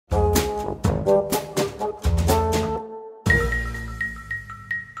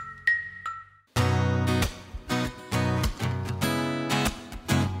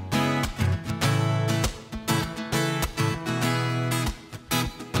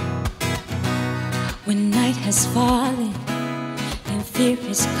has fallen and fear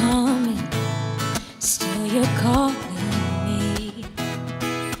is coming, still you're calling me.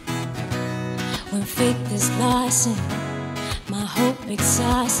 When faith is lost and my hope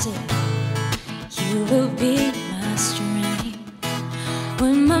exhausted, you will be my strength.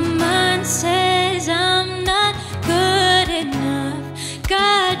 When my mind says I'm not good enough,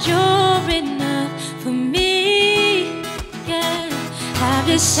 God, you're enough for me. Yeah, I've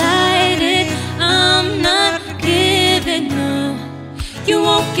decided I'm not giving up. You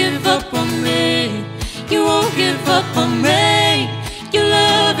won't give up on me. You won't give up on me. Your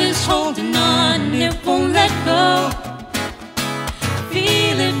love is holding on, it won't let go.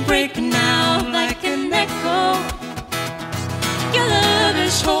 Feel it breaking out like an echo. Your love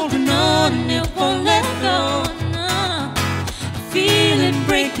is holding on, it won't let go. No. Feel it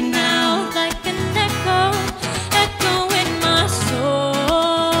breaking out like an echo, echo in my soul.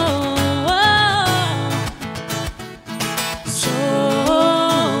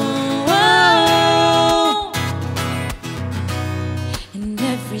 In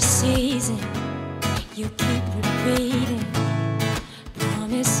every season, you keep repeating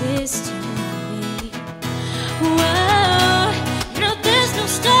promises to me. Whoa, no, there's no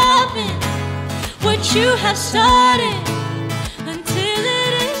stopping what you have started until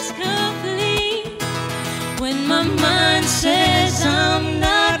it is complete. When my mind says I'm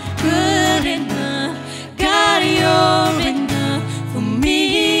not good enough, God, you're enough for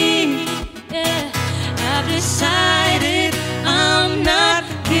me. Yeah, I've decided I'm not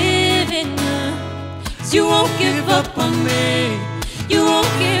giving up. You won't give up on me. You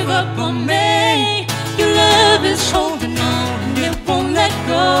won't give up on me. Your love is holding on, it won't let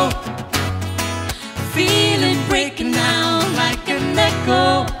go. Feel it breaking out like an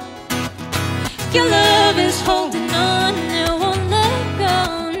echo. Your love is holding on, it won't let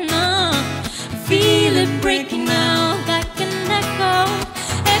go. No, feel it breaking out like an echo,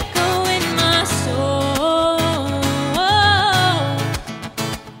 echo in my soul.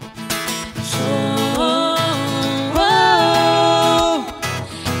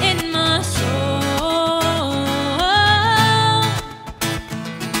 In my soul.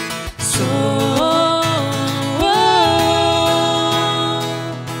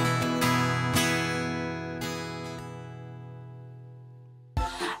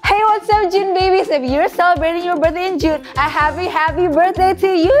 Hey, what's up, June babies? If you're celebrating your birthday in June, a happy birthday to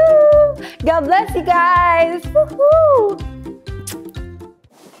you! God bless you guys! Woohoo!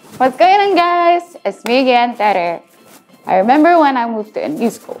 What's going on, guys? It's me again, Tere. I remember when I moved to a new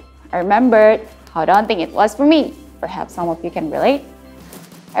school. I remembered how daunting it was for me. Perhaps some of you can relate.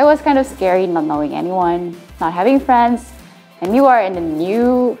 It was kind of scary not knowing anyone, not having friends, and you are in a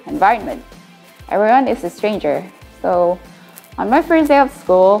new environment. Everyone is a stranger. So, on my first day of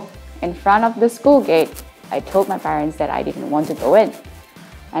school, in front of the school gate, I told my parents that I didn't want to go in.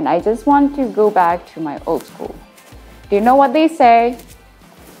 And I just want to go back to my old school. Do you know what they say?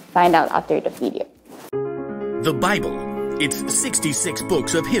 Find out after the video. The Bible. It's 66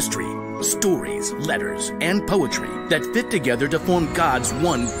 books of history, stories, letters, and poetry that fit together to form God's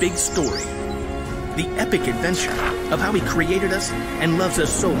one big story. The epic adventure of how He created us and loves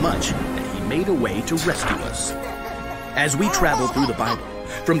us so much that He made a way to rescue us. As we travel through the Bible,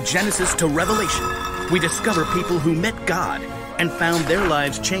 from Genesis to Revelation, we discover people who met God and found their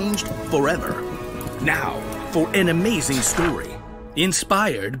lives changed forever. Now, for an amazing story,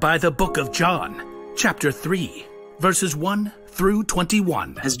 inspired by the book of John, chapter 3, verses 1 through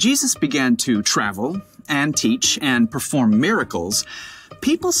 21. As Jesus began to travel and teach and perform miracles,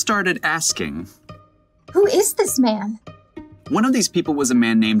 people started asking, "Who is this man?" One of these people was a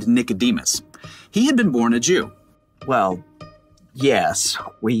man named Nicodemus. He had been born a Jew. Well, yes,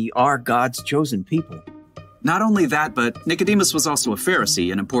 we are God's chosen people. Not only that, but Nicodemus was also a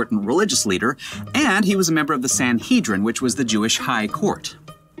Pharisee, an important religious leader, and he was a member of the Sanhedrin, which was the Jewish high court.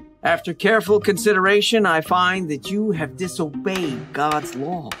 After careful consideration, I find that you have disobeyed God's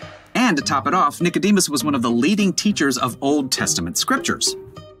law. And to top it off, Nicodemus was one of the leading teachers of Old Testament scriptures.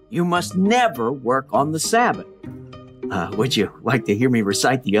 You must never work on the Sabbath. Would you like to hear me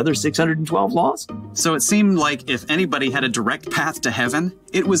recite the other 612 laws? So it seemed like if anybody had a direct path to heaven,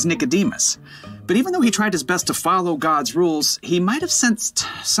 it was Nicodemus. But even though he tried his best to follow God's rules, he might have sensed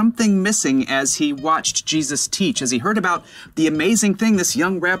something missing as he watched Jesus teach, as he heard about the amazing thing this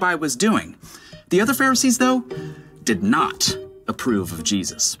young rabbi was doing. The other Pharisees, though, did not approve of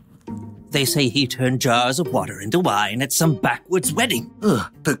Jesus. They say he turned jars of water into wine at some backwoods wedding.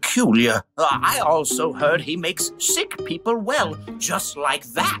 Ugh, peculiar. I also heard he makes sick people well, just like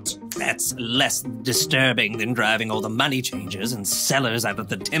that. That's less disturbing than driving all the money changers and sellers out of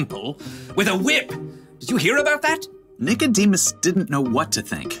the temple with a whip. Did you hear about that? Nicodemus didn't know what to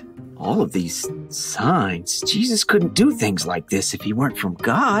think. All of these signs. Jesus couldn't do things like this if he weren't from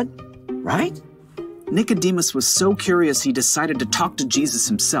God, right? Nicodemus was so curious he decided to talk to Jesus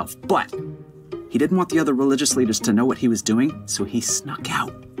himself, but he didn't want the other religious leaders to know what he was doing, so he snuck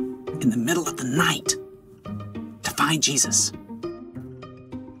out in the middle of the night to find Jesus.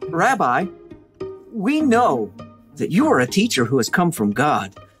 Rabbi, we know that you are a teacher who has come from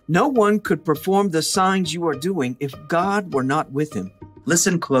God. No one could perform the signs you are doing if God were not with him.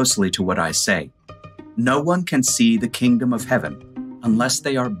 Listen closely to what I say. No one can see the kingdom of heaven unless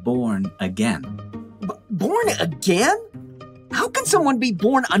they are born again. Born again? How can someone be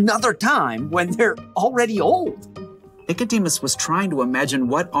born another time when they're already old? Nicodemus was trying to imagine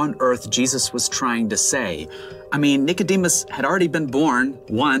what on earth Jesus was trying to say. I mean, Nicodemus had already been born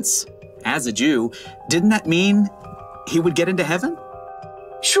once as a Jew. Didn't that mean he would get into heaven?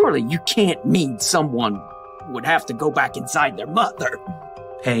 Surely you can't mean someone would have to go back inside their mother.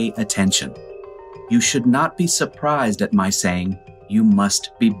 Pay attention. You should not be surprised at my saying, you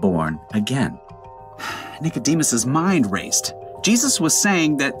must be born again. Nicodemus's mind raced. Jesus was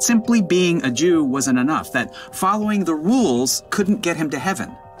saying that simply being a Jew wasn't enough, that following the rules couldn't get him to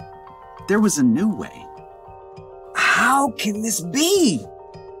heaven. There was a new way. How can this be?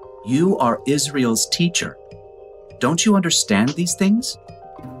 You are Israel's teacher. Don't you understand these things?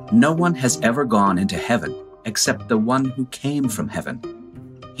 No one has ever gone into heaven except the one who came from heaven.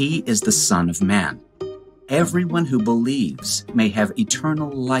 He is the Son of Man. Everyone who believes may have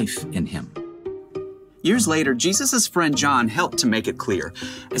eternal life in him. Years later, Jesus' friend John helped to make it clear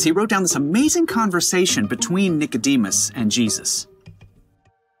as he wrote down this amazing conversation between Nicodemus and Jesus.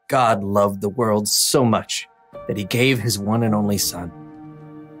 God loved the world so much that he gave his one and only Son.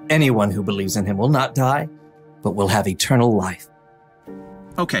 Anyone who believes in him will not die, but will have eternal life.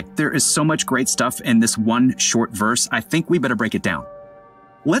 Okay, there is so much great stuff in this one short verse, I think we better break it down.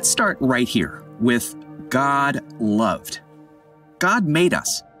 Let's start right here with God loved. God made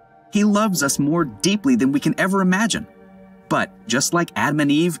us. He loves us more deeply than we can ever imagine. But just like Adam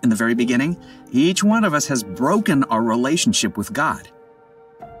and Eve in the very beginning, each one of us has broken our relationship with God.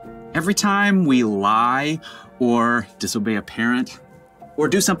 Every time we lie or disobey a parent or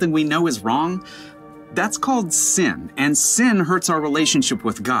do something we know is wrong, that's called sin, and sin hurts our relationship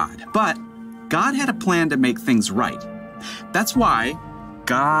with God. But God had a plan to make things right. That's why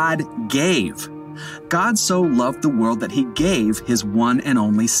God gave. God so loved the world that he gave his one and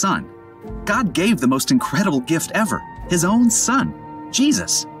only Son. God gave the most incredible gift ever, his own Son,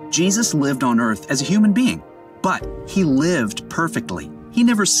 Jesus. Jesus lived on earth as a human being, but he lived perfectly. He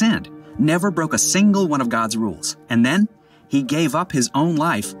never sinned, never broke a single one of God's rules. And then he gave up his own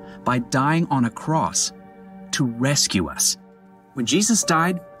life by dying on a cross to rescue us. When Jesus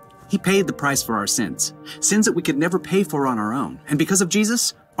died, he paid the price for our sins, sins that we could never pay for on our own. And because of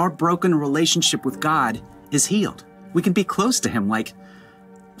Jesus, our broken relationship with God is healed. We can be close to him like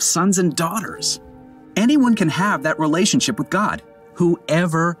sons and daughters. Anyone can have that relationship with God,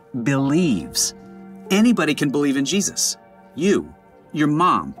 whoever believes. Anybody can believe in Jesus. You, your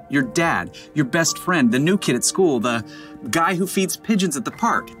mom, your dad, your best friend, the new kid at school, the guy who feeds pigeons at the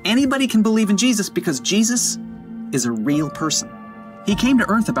park. Anybody can believe in Jesus because Jesus is a real person. He came to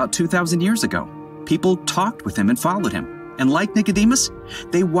earth about 2,000 years ago. People talked with him and followed him. And like Nicodemus,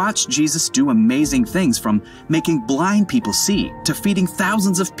 they watched Jesus do amazing things, from making blind people see to feeding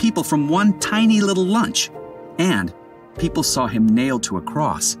thousands of people from one tiny little lunch. And people saw him nailed to a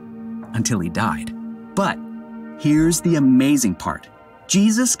cross until he died. But here's the amazing part.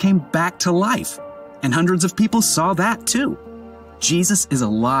 Jesus came back to life, and hundreds of people saw that too. Jesus is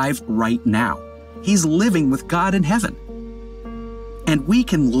alive right now. He's living with God in heaven. And we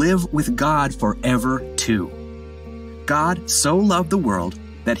can live with God forever too. God so loved the world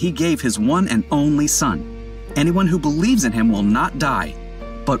that he gave his one and only Son. Anyone who believes in him will not die,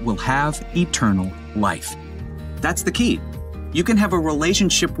 but will have eternal life. That's the key. You can have a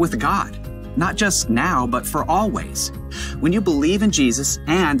relationship with God, not just now, but for always. When you believe in Jesus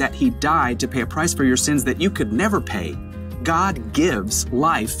and that he died to pay a price for your sins that you could never pay, God gives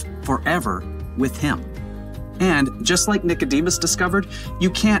life forever with him. And just like Nicodemus discovered,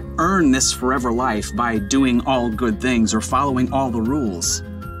 you can't earn this forever life by doing all good things or following all the rules.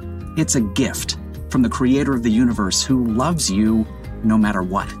 It's a gift from the creator of the universe who loves you no matter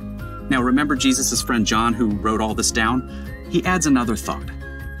what. Now remember Jesus' friend John who wrote all this down? He adds another thought.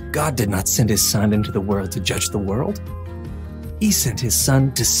 God did not send his Son into the world to judge the world. He sent his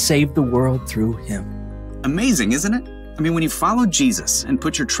Son to save the world through him. Amazing, isn't it? I mean, when you follow Jesus and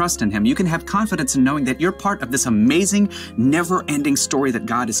put your trust in him, you can have confidence in knowing that you're part of this amazing, never-ending story that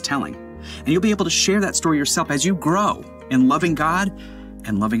God is telling. And you'll be able to share that story yourself as you grow in loving God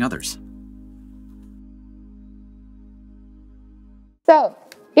and loving others. So,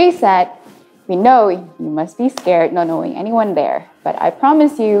 they said, we know you must be scared not knowing anyone there, but I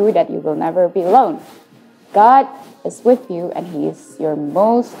promise you that you will never be alone. God is with you and He is your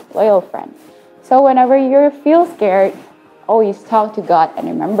most loyal friend. So whenever you feel scared, always talk to God and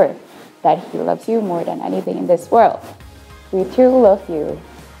remember that He loves you more than anything in this world. We too love you.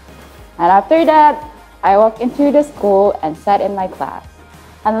 And after that, I walked into the school and sat in my class.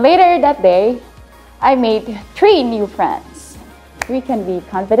 And later that day, I made 3 new friends. We can be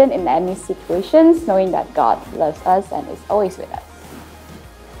confident in any situations, knowing that God loves us and is always with us.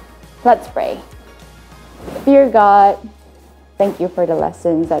 Let's pray. Dear God, thank you for the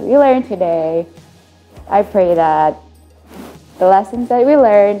lessons that we learned today. I pray that the lessons that we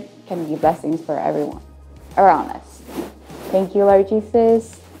learned can be blessings for everyone around us. Thank you, Lord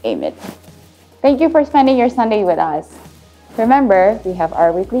Jesus. Amen. Thank you for spending your Sunday with us. Remember, we have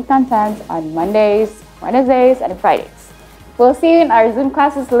our weekly content on Mondays, Wednesdays, and Fridays. We'll see you in our Zoom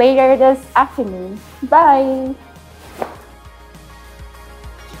classes later this afternoon. Bye!